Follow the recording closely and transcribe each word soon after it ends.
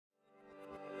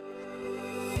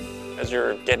As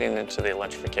you're getting into the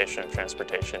electrification of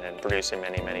transportation and producing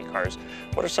many, many cars,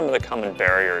 what are some of the common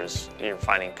barriers you're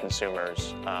finding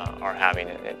consumers are having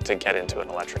to get into an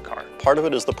electric car? Part of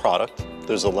it is the product.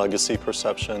 There's a legacy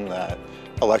perception that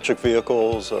electric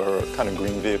vehicles or kind of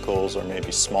green vehicles are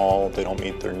maybe small, they don't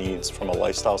meet their needs from a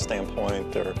lifestyle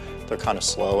standpoint, they're kind of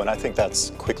slow, and I think that's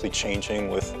quickly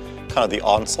changing with kind of the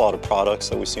onslaught of products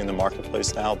that we see in the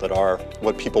marketplace now that are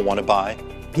what people want to buy.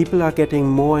 People are getting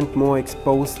more and more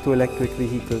exposed to electric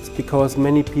vehicles because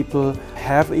many people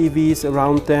have EVs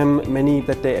around them, many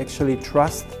that they actually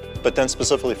trust. But then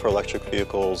specifically for electric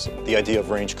vehicles, the idea of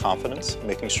range confidence,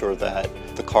 making sure that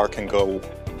the car can go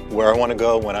where I want to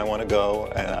go, when I want to go,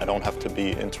 and I don't have to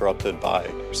be interrupted by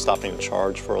stopping to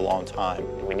charge for a long time.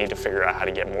 We need to figure out how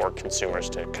to get more consumers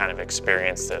to kind of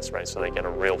experience this, right? So they get a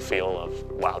real feel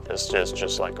of, wow, this is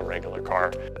just like a regular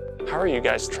car. How are you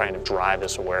guys trying to drive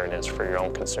this awareness for your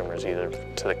own consumers, either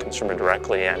to the consumer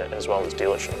directly and as well as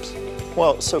dealerships?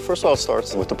 Well, so first of all, it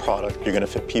starts with the product. You're going to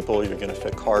fit people, you're going to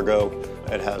fit cargo.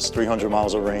 It has 300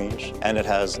 miles of range, and it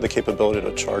has the capability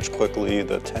to charge quickly,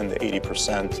 the 10 to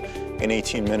 80% in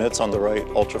 18 minutes on the right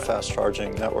ultra-fast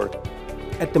charging network.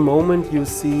 At the moment, you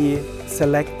see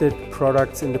selected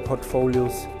products in the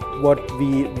portfolios. What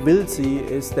we will see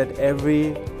is that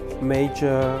every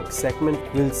major segment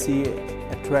will see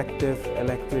attractive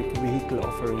electric vehicle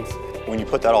offerings. When you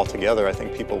put that all together, I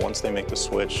think people, once they make the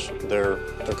switch, they're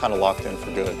kind of locked in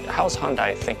for good. How's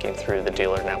Hyundai thinking through the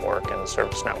dealer network and the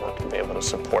service network to be able to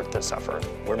support this effort?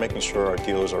 We're making sure our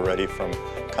dealers are ready from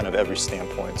kind of every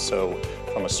standpoint. So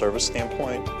from a service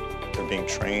standpoint, they're being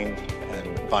trained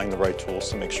and buying the right tools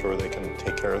to make sure they can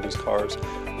take care of these cars.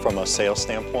 From a sales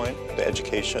standpoint, the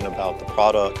education about the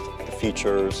product, the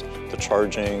features, the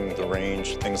charging, the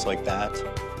range, things like that.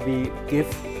 We give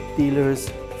dealers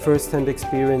first-hand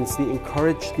experience. We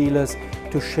encourage dealers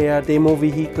to share demo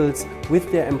vehicles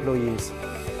with their employees.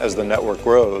 As the network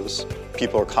grows,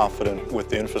 people are confident with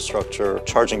the infrastructure.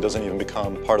 Charging doesn't even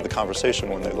become part of the conversation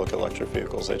when they look at electric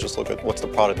vehicles. They just look at what's the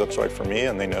product that's right for me,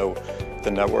 and they know the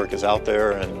network is out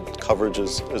there and coverage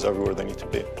is everywhere they need to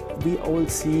be. We all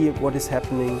see what is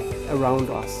happening around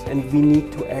us, and we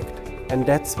need to act. And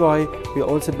that's why we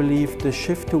also believe the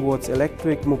shift towards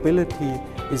electric mobility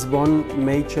is one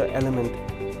major element.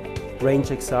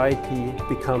 Range anxiety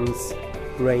becomes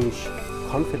range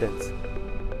confidence.